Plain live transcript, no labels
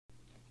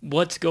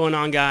What's going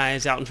on,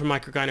 guys? Alton from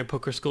MicroGrinder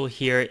Poker School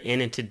here,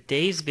 and in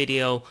today's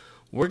video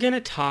we're going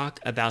to talk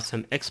about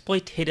some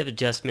exploitative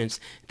adjustments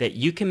that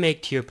you can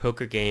make to your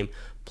poker game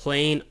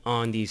playing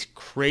on these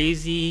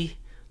crazy,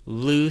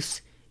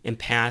 loose, and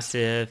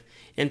passive,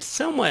 and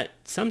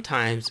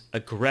sometimes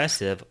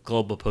aggressive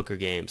global poker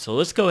games. So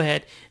let's go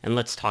ahead and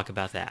let's talk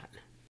about that.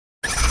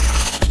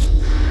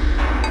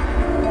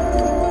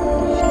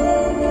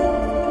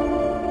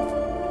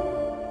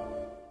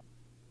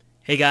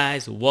 Hey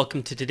guys,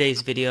 welcome to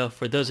today's video.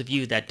 For those of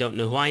you that don't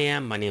know who I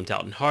am, my name's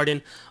Alton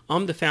Harden.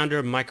 I'm the founder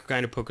of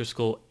MicroGrinder Poker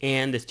School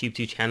and this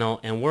YouTube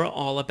channel, and we're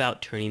all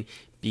about turning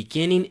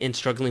beginning and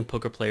struggling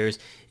poker players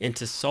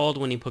into solid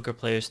winning poker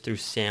players through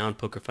sound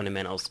poker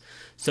fundamentals.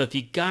 So if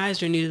you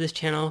guys are new to this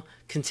channel,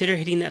 consider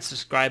hitting that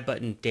subscribe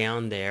button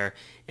down there.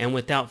 And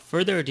without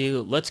further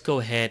ado, let's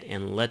go ahead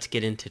and let's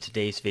get into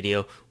today's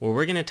video where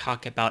we're going to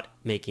talk about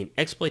making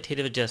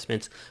exploitative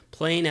adjustments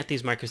playing at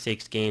these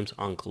micro-stakes games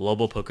on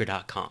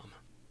globalpoker.com.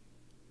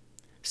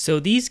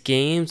 So these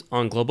games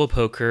on Global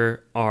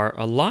Poker are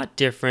a lot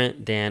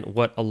different than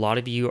what a lot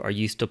of you are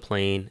used to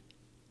playing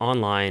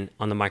online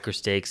on the micro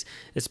stakes,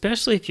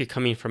 especially if you're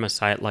coming from a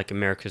site like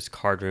America's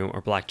Card Room or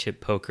Black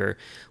Chip Poker,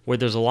 where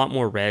there's a lot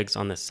more regs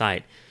on the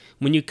site.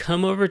 When you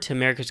come over to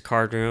America's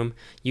Card Room,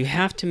 you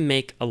have to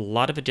make a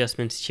lot of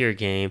adjustments to your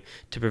game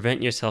to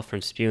prevent yourself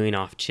from spewing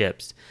off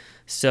chips.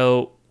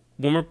 So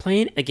when we're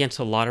playing against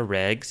a lot of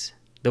regs,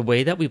 the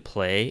way that we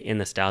play and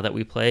the style that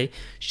we play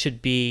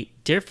should be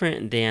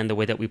different than the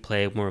way that we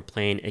play when we're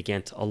playing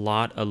against a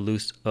lot of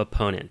loose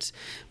opponents.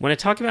 When I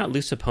talk about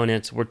loose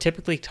opponents, we're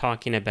typically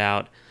talking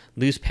about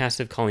loose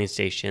passive calling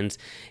stations.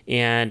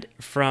 And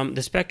from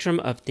the spectrum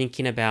of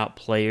thinking about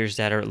players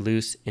that are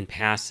loose and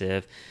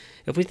passive,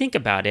 if we think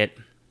about it,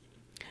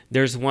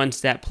 there's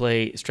ones that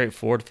play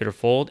straightforward, fit or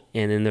fold,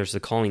 and then there's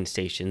the calling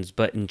stations.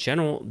 But in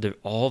general, they're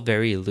all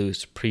very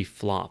loose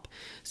pre-flop.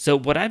 So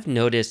what I've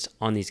noticed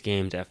on these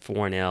games at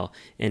 4NL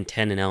and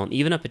 10NL and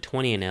even up at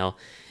 20NL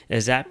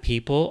is that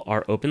people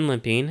are open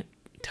limping,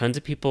 tons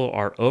of people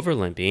are over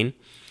limping,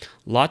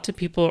 lots of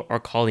people are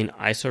calling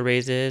ISO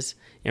raises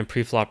and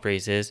pre-flop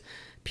raises.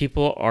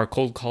 People are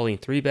cold calling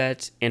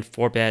 3-bets and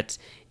 4-bets,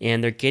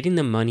 and they're getting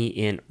the money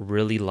in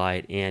really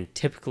light and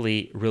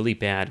typically really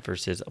bad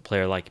versus a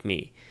player like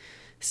me.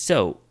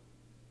 So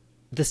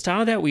the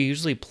style that we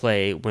usually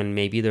play when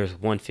maybe there's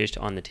one fish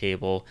on the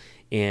table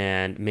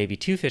and maybe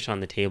two fish on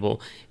the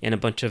table and a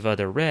bunch of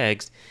other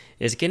regs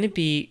is going to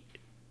be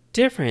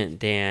different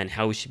than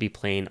how we should be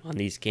playing on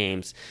these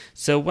games.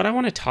 So what I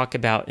want to talk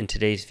about in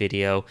today's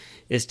video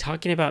is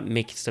talking about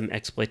making some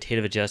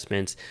exploitative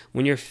adjustments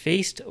when you're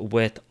faced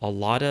with a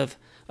lot of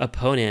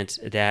opponents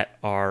that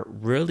are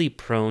really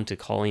prone to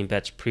calling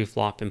bets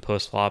pre-flop and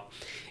post-flop,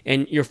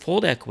 and your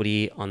fold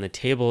equity on the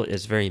table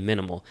is very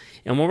minimal.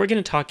 And what we're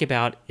going to talk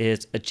about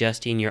is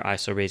adjusting your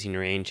ISO raising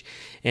range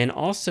and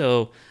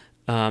also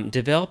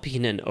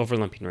developing an over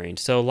limping range.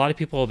 So a lot of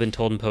people have been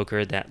told in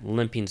poker that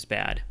limping's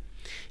bad.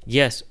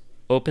 Yes,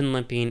 open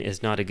limping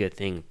is not a good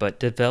thing, but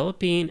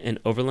developing an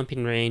over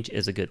limping range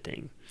is a good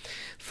thing.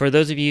 For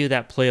those of you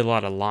that play a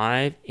lot of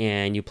live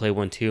and you play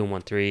 1-2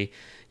 and 1-3,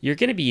 you're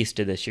going to be used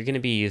to this. You're going to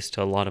be used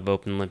to a lot of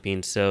open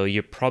limping, so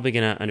you're probably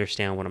going to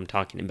understand what I'm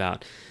talking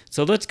about.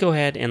 So let's go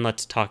ahead and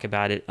let's talk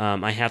about it.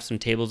 I have some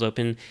tables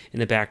open in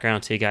the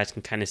background so you guys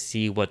can kind of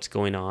see what's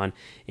going on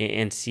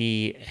and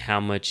see how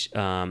much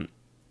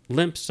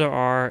limps there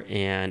are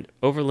and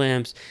over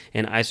limps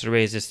and ISO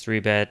raises,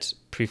 3-bets,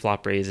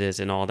 pre-flop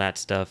raises, and all that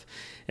stuff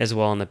as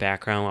well in the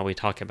background while we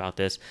talk about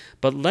this.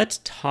 But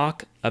let's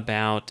talk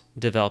about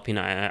developing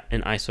an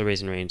ISO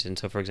raising range. And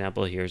so, for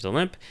example, here's a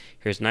limp,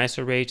 here's an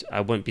ISO raise.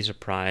 I wouldn't be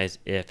surprised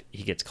if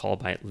he gets called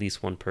by at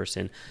least one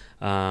person.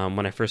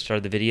 When I first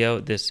started the video,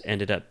 this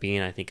ended up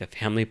being, I think, a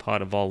family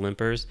pot of all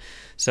limpers.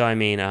 So, I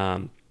mean,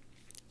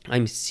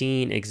 I'm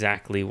seeing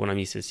exactly what I'm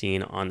used to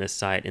seeing on this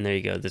site. And there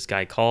you go. This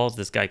guy calls,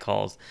 this guy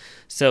calls.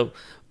 So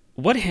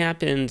what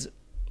happens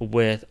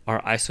with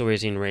our ISO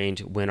raising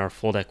range when our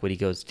fold equity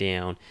goes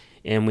down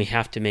and we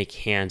have to make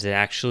hands that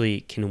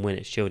actually can win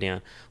at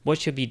showdown? What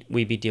should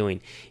we be doing?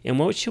 And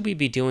what should we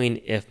be doing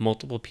if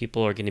multiple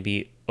people are going to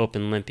be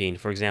open limping?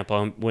 For example,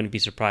 I wouldn't be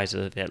surprised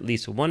if at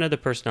least one other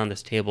person on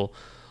this table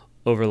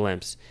over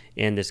limps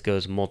and this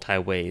goes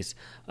multi-ways.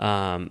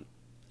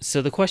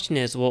 So the question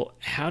is, well,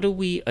 how do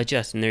we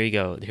adjust? And there you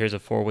go. Here's a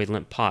 4-way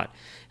limp pot.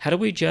 How do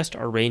we adjust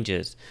our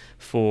ranges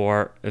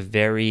for a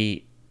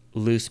very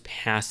loose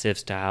passive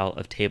style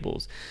of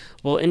tables?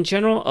 Well, in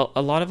general,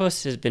 a lot of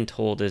us has been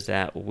told is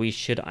that we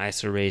should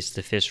ISO raise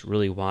the fish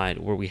really wide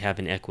where we have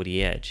an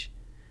equity edge.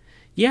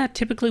 Yeah,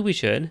 typically we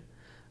should.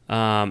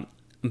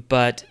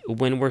 But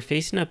when we're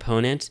facing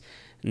opponents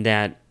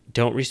that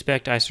don't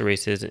respect ISO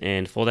raises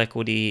and fold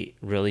equity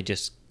really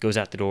just goes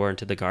out the door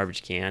into the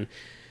garbage can,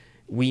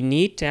 we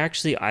need to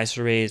actually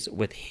ISO raise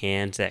with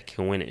hands that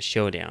can win at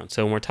showdown.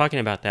 So when we're talking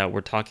about that, we're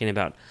talking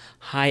about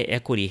high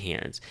equity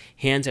hands,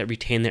 hands that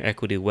retain their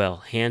equity well,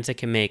 hands that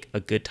can make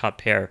a good top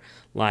pair,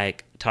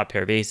 like top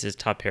pair of aces,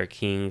 top pair of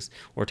kings,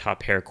 or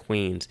top pair of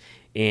queens.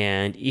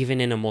 And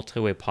even in a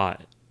multi-way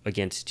pot,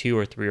 against 2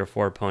 or 3 or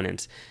 4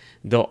 opponents,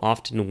 they'll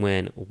often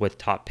win with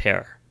top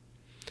pair.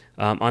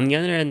 On the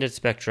other end of the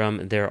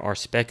spectrum, there are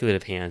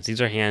speculative hands.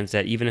 These are hands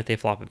that even if they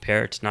flop a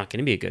pair, it's not going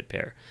to be a good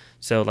pair.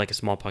 So like a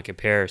small pocket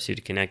pair,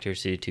 suited connector,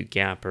 suited 2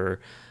 gapper,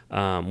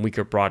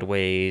 weaker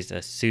broadways,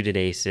 suited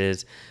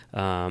aces,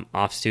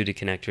 off-suited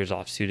connectors,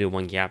 off-suited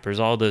 1 gappers,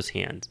 all those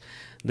hands.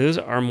 Those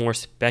are more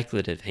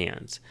speculative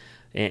hands.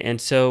 And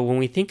so when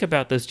we think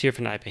about those two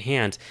different type of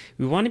hands,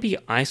 we want to be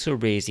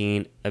ISO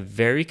raising a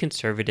very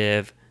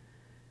conservative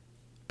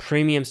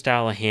premium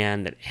style of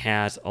hand that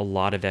has a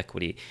lot of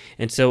equity.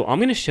 And so I'm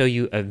going to show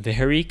you a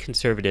very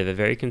conservative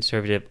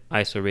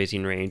ISO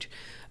raising range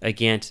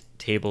against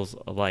tables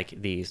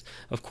like these.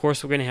 Of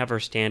course, we're going to have our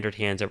standard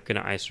hands that we're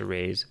going to ISO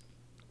raise.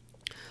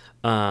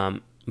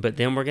 But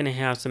then we're going to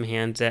have some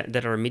hands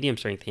that are medium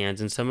strength hands,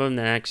 and some of them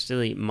that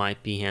actually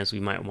might be hands we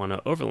might want to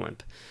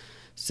overlimp.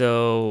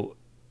 So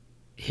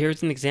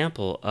here's an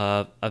example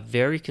of a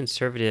very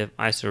conservative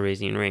ISO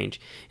raising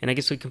range. And I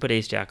guess we can put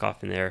ace jack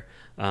off in there.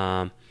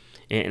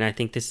 And I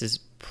think this is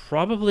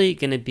probably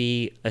going to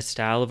be a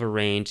style of a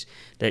range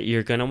that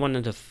you're going to want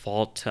to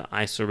default to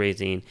ISO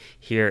raising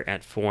here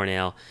at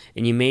 4L.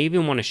 And you may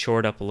even want to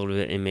short up a little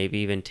bit and maybe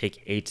even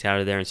take 8s out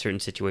of there in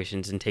certain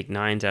situations and take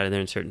 9s out of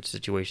there in certain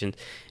situations,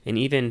 and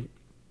even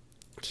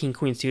king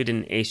queen suited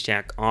and ace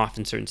jack off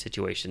in certain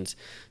situations.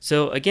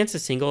 So against a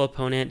single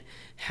opponent,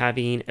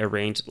 having a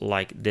range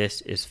like this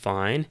is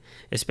fine,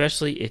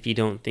 especially if you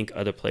don't think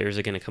other players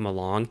are going to come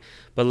along.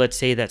 But let's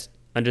say that's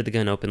under the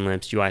gun open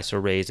limps, you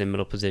ISO raise in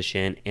middle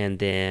position, and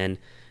then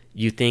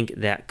you think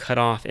that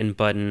cutoff and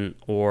button,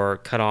 or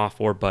cutoff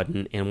or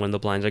button, and one of the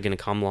blinds are going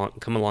to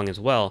come along as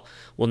well.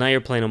 Well, now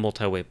you're playing a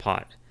multi-way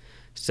pot.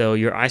 So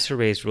your ISO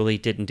raise really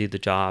didn't do the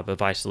job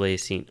of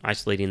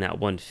isolating that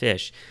one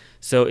fish.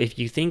 So if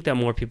you think that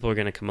more people are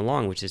going to come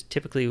along, which is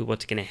typically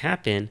what's going to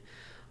happen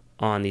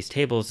on these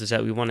tables, is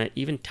that we want to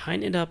even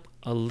tighten it up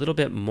a little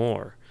bit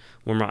more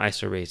when we're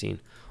ISO raising.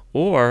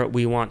 Or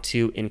we want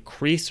to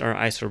increase our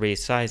ISO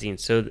raise sizing,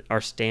 so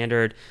our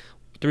standard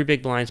 3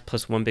 big blinds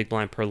plus 1 big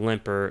blind per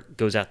limper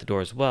goes out the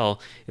door as well.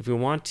 If we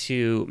want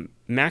to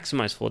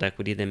maximize fold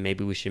equity, then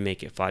maybe we should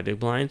make it 5 big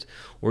blinds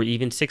or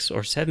even 6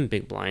 or 7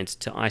 big blinds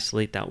to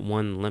isolate that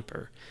one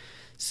limper.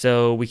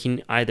 So we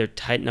can either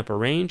tighten up our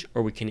range,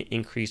 or we can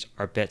increase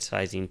our bet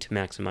sizing to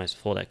maximize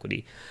fold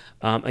equity.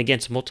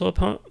 Against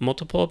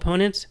multiple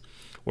opponents,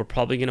 we're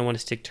probably going to want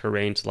to stick to a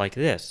range like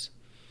this.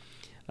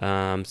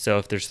 So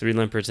if there's 3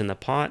 limpers in the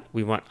pot,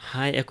 we want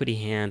high equity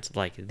hands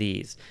like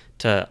these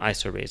to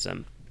ISO raise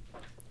them.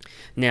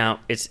 Now,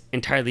 it's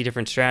entirely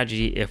different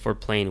strategy if we're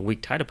playing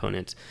weak tight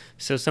opponents.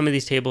 So some of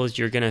these tables,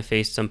 you're going to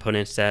face some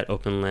opponents that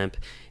open limp,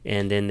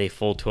 and then they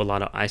fold to a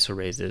lot of ISO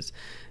raises.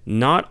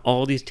 Not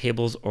all these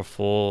tables are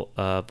full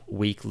of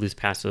weak, loose,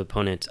 passive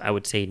opponents. I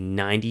would say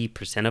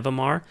 90% of them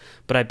are,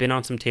 but I've been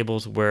on some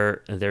tables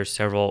where there's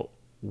several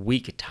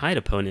weak tight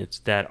opponents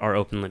that are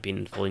open limping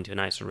and folding to an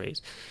ISO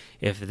raise.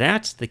 If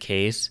that's the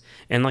case,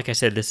 and like I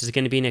said, this is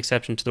going to be an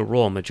exception to the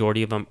rule.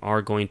 Majority of them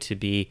are going to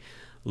be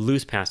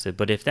loose passive,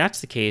 but if that's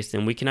the case,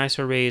 then we can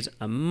ISO raise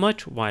a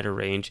much wider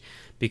range,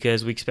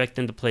 because we expect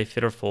them to play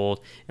fit or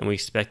fold, and we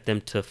expect them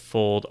to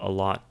fold a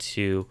lot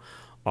to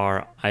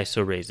our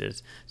ISO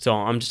raises. So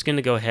I'm just going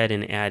to go ahead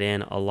and add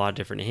in a lot of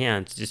different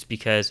hands, just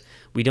because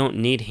we don't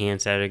need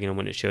hands that are going to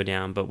win a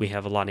showdown, but we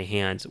have a lot of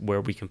hands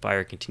where we can fire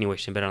a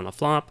continuation bet on the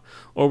flop,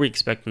 or we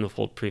expect them to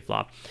fold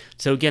pre-flop.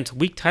 So against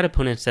weak tight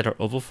opponents that are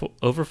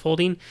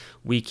overfolding,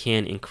 we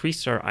can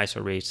increase our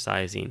ISO raise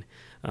sizing.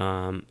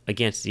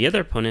 Against the other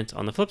opponents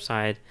on the flip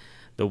side,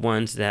 the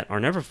ones that are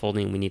never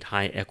folding, we need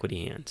high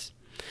equity hands.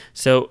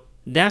 So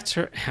that's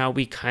how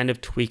we kind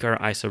of tweak our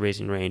ISO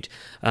raising range.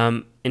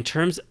 In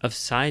terms of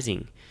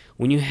sizing,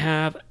 when you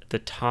have the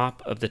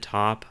top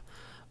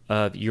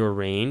of your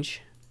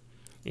range,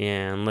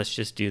 and let's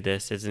just do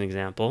this as an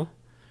example,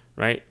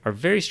 right? Are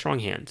very strong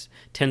hands,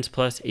 10s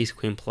plus, ace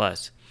queen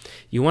plus.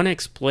 You want to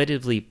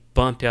exploitatively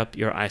bump up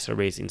your ISO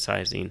raising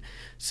sizing.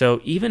 So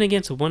even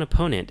against one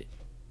opponent,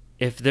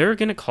 if they're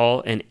going to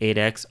call an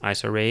 8x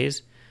ISO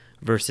raise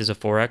versus a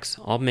 4x,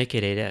 I'll make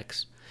it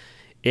 8x.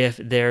 If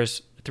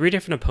there's 3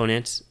 different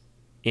opponents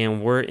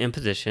and we're in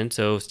position,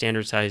 so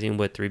standard sizing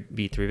would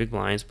be 3 big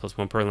blinds plus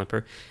 1 per limper,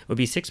 it would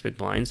be 6 big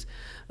blinds.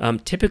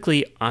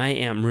 Typically, I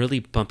am really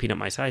bumping up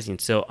my sizing,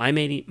 so I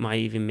might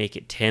even make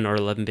it 10 or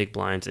 11 big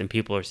blinds, and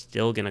people are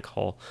still going to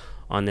call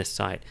on this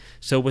side.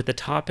 So with the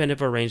top end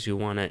of our range, we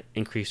want to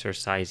increase our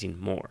sizing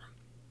more.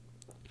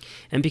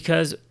 And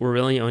because we're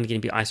really only going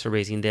to be ISO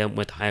raising them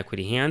with high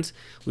equity hands,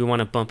 we want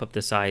to bump up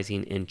the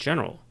sizing in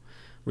general,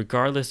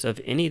 regardless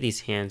of any of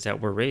these hands that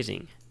we're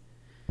raising.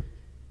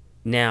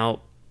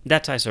 Now,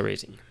 that's ISO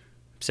raising.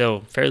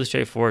 So fairly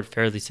straightforward,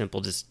 fairly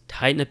simple. Just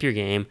tighten up your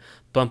game,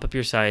 bump up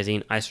your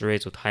sizing, ISO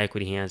raise with high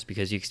equity hands,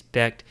 because you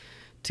expect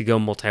to go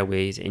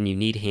multi-ways and you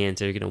need hands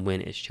that are going to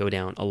win at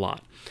showdown a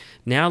lot.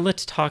 Now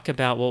let's talk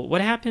about, well,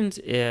 what happens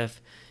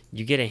if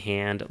you get a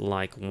hand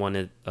like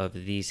one of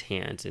these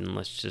hands, and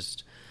let's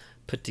just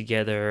put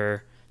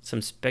together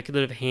some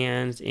speculative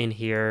hands in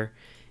here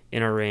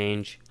in our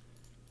range.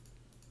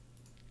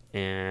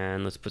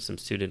 And let's put some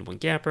suited one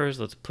gappers.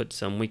 Let's put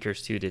some weaker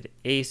suited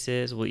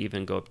aces. We'll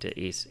even go up to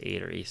ace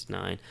 8 or ace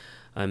 9.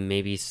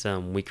 Maybe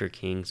some weaker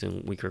kings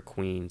and weaker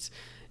queens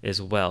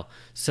as well.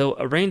 So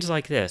a range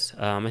like this,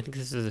 I think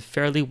this is a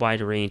fairly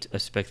wide range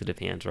of speculative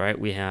hands, right?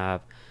 We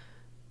have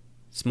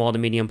small to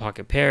medium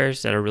pocket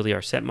pairs that are really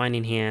our set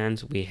mining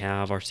hands. We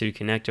have our suited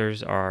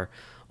connectors, our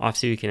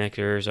off-suited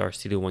connectors, our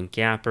suited one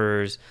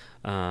gappers.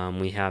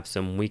 We have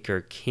some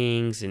weaker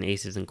kings and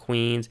aces and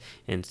queens,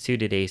 and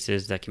suited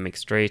aces that can make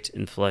straights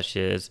and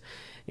flushes,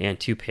 and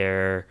two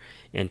pair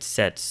and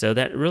sets. So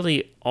that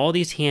really all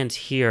these hands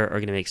here are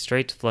going to make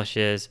straights,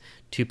 flushes,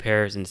 two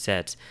pairs, and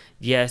sets.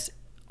 Yes,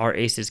 our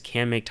aces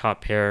can make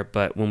top pair,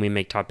 but when we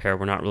make top pair,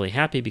 we're not really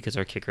happy because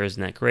our kicker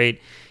isn't that great.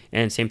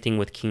 And same thing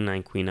with king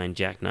 9, queen 9,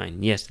 jack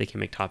 9. Yes, they can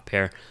make top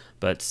pair,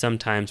 but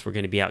sometimes we're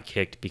going to be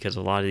outkicked because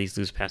a lot of these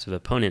loose passive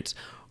opponents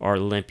are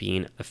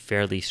limping a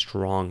fairly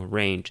strong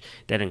range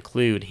that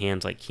include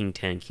hands like king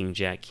 10, king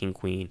jack, king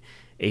queen,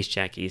 ace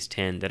jack, ace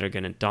 10 that are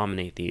going to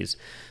dominate these.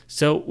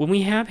 So when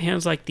we have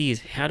hands like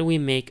these, how do we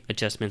make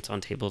adjustments on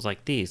tables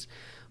like these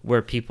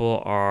where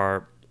people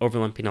are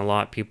overlimping a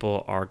lot,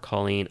 people are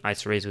calling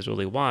ISO raises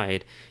really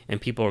wide, and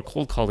people are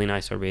cold calling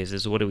ISO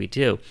raises? What do we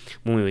do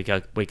when we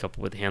wake up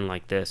with a hand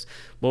like this?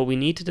 Well, we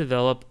need to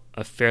develop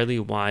a fairly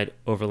wide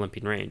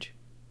overlimping range.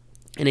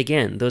 And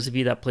again, those of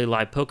you that play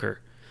live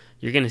poker,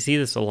 you're going to see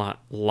this a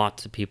lot.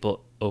 Lots of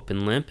people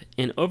open limp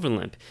and over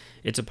limp.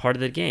 It's a part of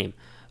the game.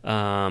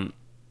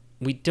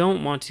 We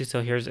don't want to,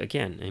 so here's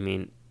again, I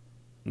mean,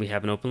 we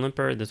have an open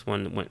limper. This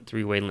one went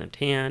three-way limped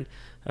hand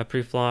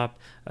pre-flop.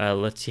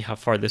 Let's see how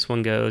far this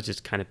one goes.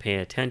 Just kind of pay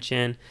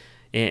attention.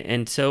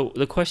 And so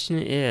the question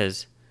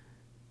is,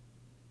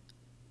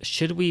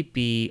 should we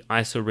be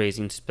ISO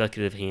raising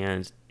speculative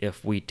hands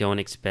if we don't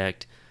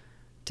expect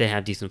to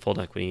have decent fold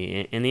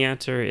equity? And the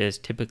answer is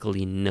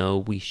typically no,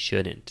 we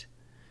shouldn't.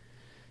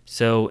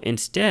 So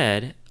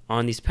instead,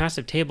 on these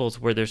passive tables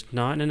where there's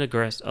not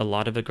a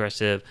lot of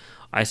aggressive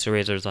ISO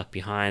raisers left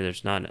behind,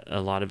 there's not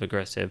a lot of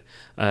aggressive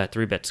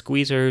 3-bet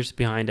squeezers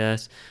behind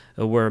us,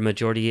 where a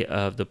majority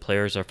of the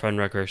players are fun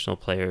recreational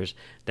players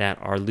that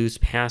are loose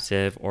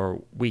passive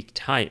or weak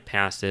tight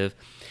passive,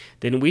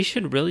 then we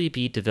should really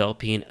be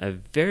developing a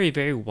very,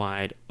 very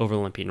wide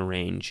overlimping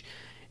range.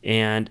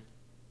 And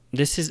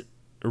this is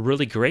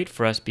really great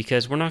for us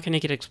because we're not going to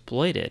get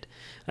exploited.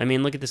 I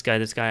mean, look at this guy.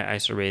 This guy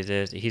ISO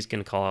raises. He's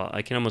going to call.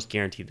 I can almost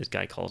guarantee this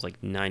guy calls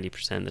like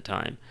 90% of the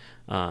time.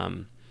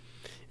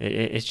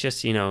 It's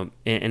just, you know,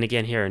 and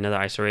again here, another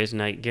ISO raise,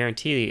 and I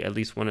guarantee at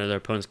least one of their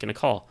opponents going to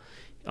call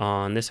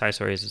on this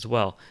ISO raise as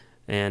well.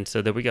 And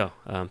so there we go.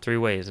 3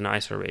 ways, an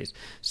ISO raise.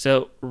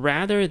 So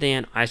rather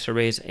than ISO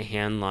raise a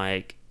hand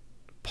like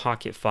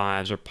pocket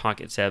 5s or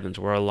pocket 7s,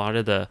 where a lot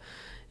of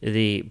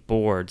the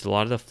boards, a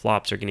lot of the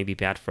flops are going to be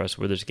bad for us,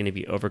 where there's going to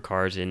be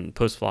overcards, and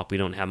post flop we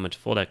don't have much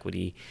fold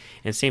equity.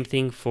 And same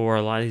thing for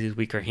a lot of these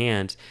weaker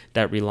hands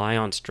that rely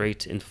on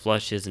straights and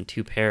flushes and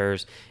 2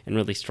 pairs and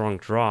really strong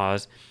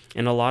draws.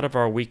 And a lot of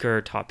our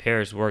weaker top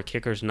pairs where our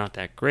kicker's not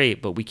that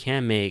great, but we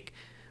can make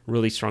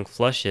really strong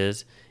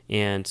flushes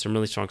and some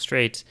really strong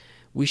straights.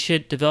 We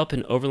should develop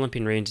an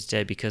overlimping range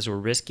instead, because we're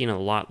risking a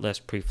lot less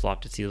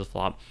pre-flop to see the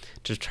flop,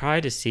 to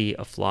try to see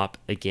a flop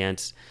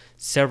against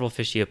several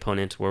fishy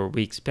opponents where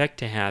we expect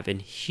to have a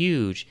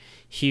huge,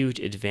 huge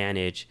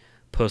advantage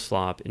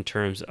post-flop in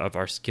terms of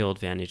our skill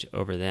advantage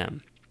over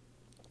them.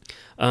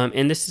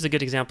 And this is a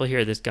good example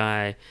here. This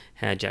guy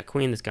had Jack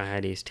Queen. This guy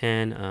had Ace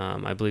 10.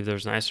 I believe there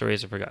was an ISO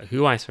raise. I forgot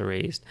who ISO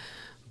raised,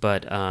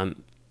 but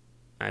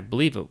I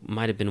believe it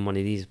might have been one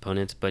of these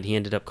opponents, but he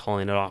ended up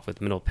calling it off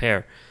with middle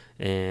pair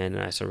and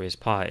an ISO raise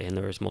pot, and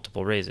there was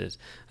multiple raises.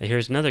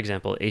 Here's another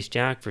example: Ace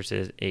Jack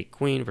versus 8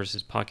 Queen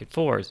versus pocket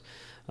 4s,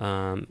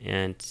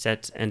 and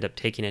sets end up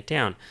taking it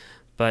down.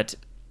 But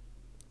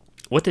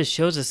what this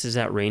shows us is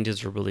that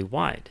ranges are really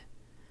wide.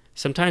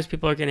 Sometimes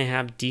people are going to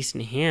have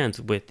decent hands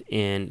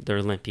within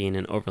their limping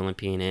and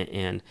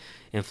overlimping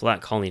and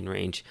flat calling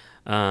range.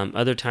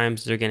 Other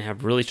times they're going to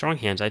have really strong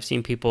hands. I've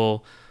seen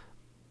people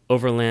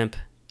overlimp,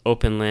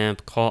 open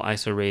limp, call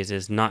ISO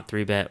raises, not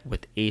 3-bet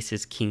with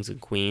aces, kings,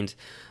 and queens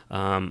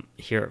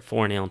here at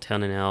 4-L and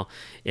 10-L.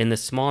 In the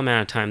small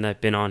amount of time that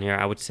I've been on here,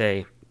 I would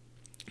say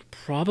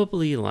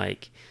probably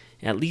like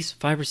at least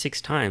 5 or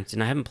 6 times,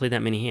 and I haven't played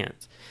that many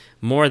hands.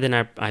 More than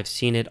I've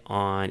seen it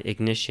on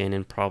Ignition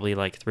in probably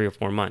like 3 or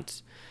 4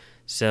 months.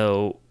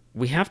 So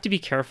we have to be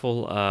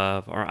careful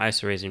of our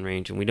ISO raising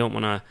range, and we don't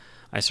want to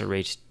ISO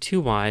raise too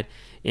wide,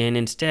 and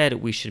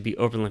instead we should be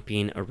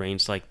overlimping a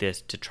range like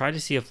this to try to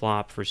see a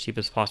flop for as cheap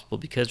as possible,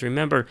 because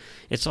remember,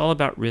 it's all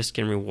about risk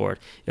and reward.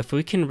 If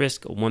we can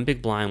risk one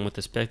big blind with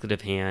a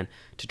speculative hand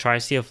to try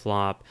to see a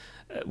flop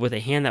with a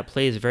hand that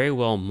plays very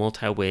well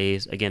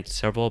multi-ways against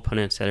several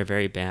opponents that are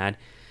very bad,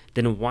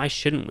 then why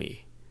shouldn't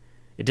we?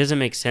 It doesn't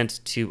make sense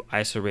to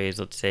ISO raise,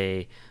 let's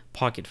say,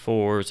 pocket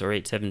 4s or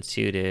 8-7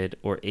 suited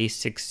or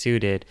ace-6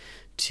 suited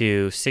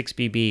to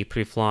 6BB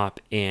pre-flop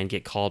and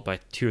get called by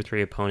 2 or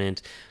 3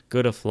 opponents,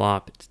 go to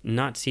flop,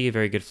 not see a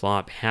very good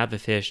flop, have a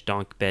fish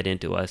donk bet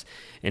into us,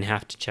 and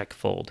have to check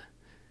fold.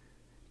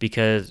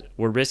 because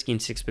we're risking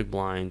 6 big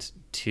blinds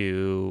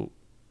to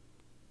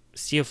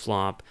see a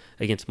flop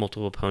against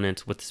multiple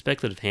opponents with a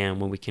speculative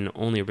hand when we can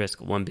only risk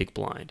 1 big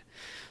blind.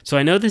 So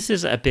I know this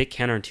is a bit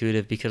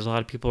counterintuitive because a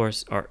lot of people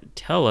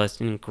tell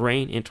us and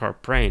ingrain into our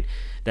brain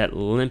that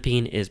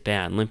limping is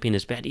bad. Limping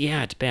is bad.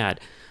 Yeah, it's bad.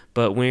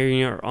 But when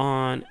you're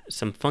on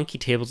some funky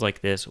tables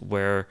like this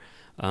where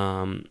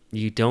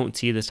you don't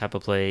see this type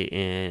of play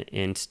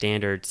in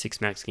standard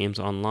 6-max games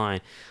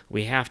online,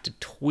 we have to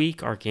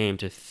tweak our game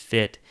to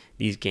fit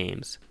these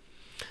games.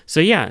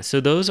 So yeah,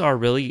 so those are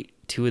really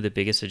 2 of the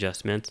biggest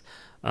adjustments.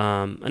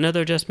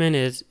 Another adjustment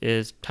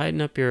is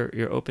tighten up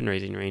your open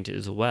raising range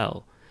as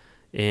well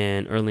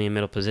in early and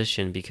middle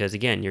position, because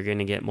again, you're going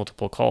to get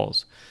multiple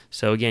calls.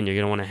 So again, you're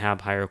going to want to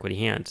have higher equity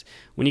hands.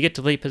 When you get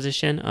to late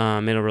position,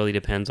 it really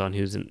depends on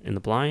who's in the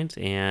blinds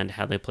and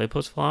how they play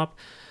post flop.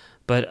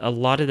 But a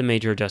lot of the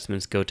major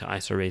adjustments go to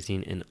ISO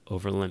raising and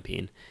over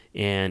limping,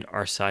 and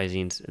our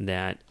sizings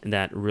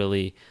that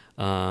really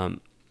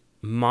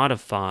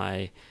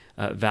modify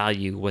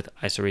value with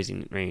ISO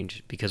raising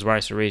range, because we're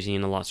ISO raising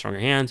in a lot stronger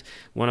hands.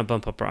 We want to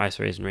bump up our ISO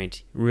raising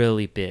range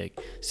really big.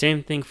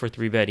 Same thing for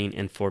 3-betting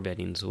and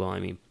 4-betting as well. I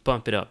mean,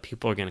 bump it up.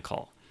 People are going to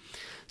call.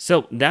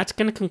 So that's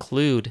going to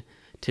conclude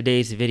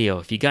today's video.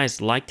 If you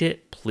guys liked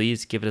it,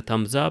 please give it a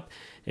thumbs up.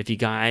 If you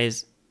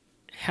guys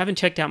haven't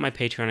checked out my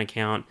Patreon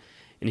account,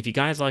 and if you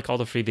guys like all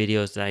the free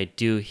videos that I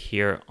do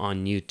here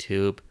on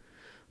YouTube,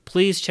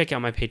 please check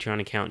out my Patreon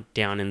account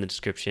down in the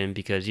description,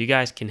 because you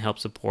guys can help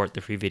support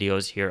the free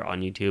videos here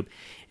on YouTube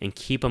and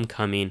keep them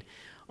coming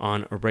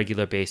on a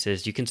regular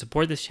basis. You can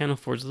support this channel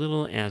for as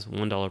little as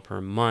 $1 per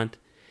month.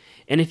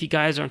 And if you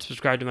guys aren't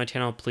subscribed to my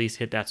channel, please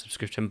hit that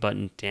subscription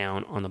button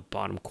down on the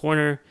bottom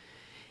corner.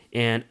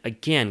 And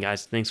again,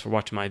 guys, thanks for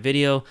watching my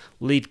video.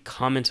 Leave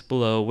comments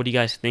below. What do you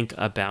guys think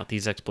about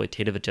these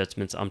exploitative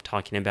adjustments I'm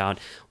talking about?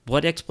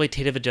 What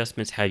exploitative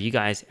adjustments have you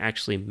guys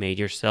actually made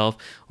yourself?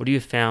 What have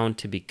you found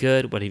to be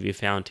good? What have you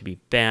found to be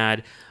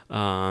bad?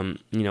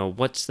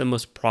 What's the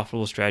most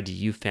profitable strategy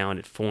you found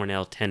at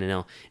 4NL,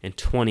 10NL, and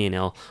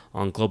 20NL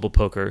on Global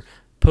Poker?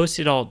 Post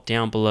it all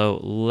down below.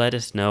 Let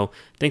us know.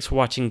 Thanks for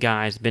watching,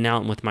 guys. Been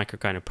Alton with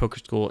MicroGrinder Poker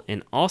School,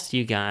 and I'll see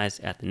you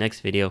guys at the next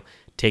video.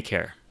 Take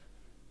care.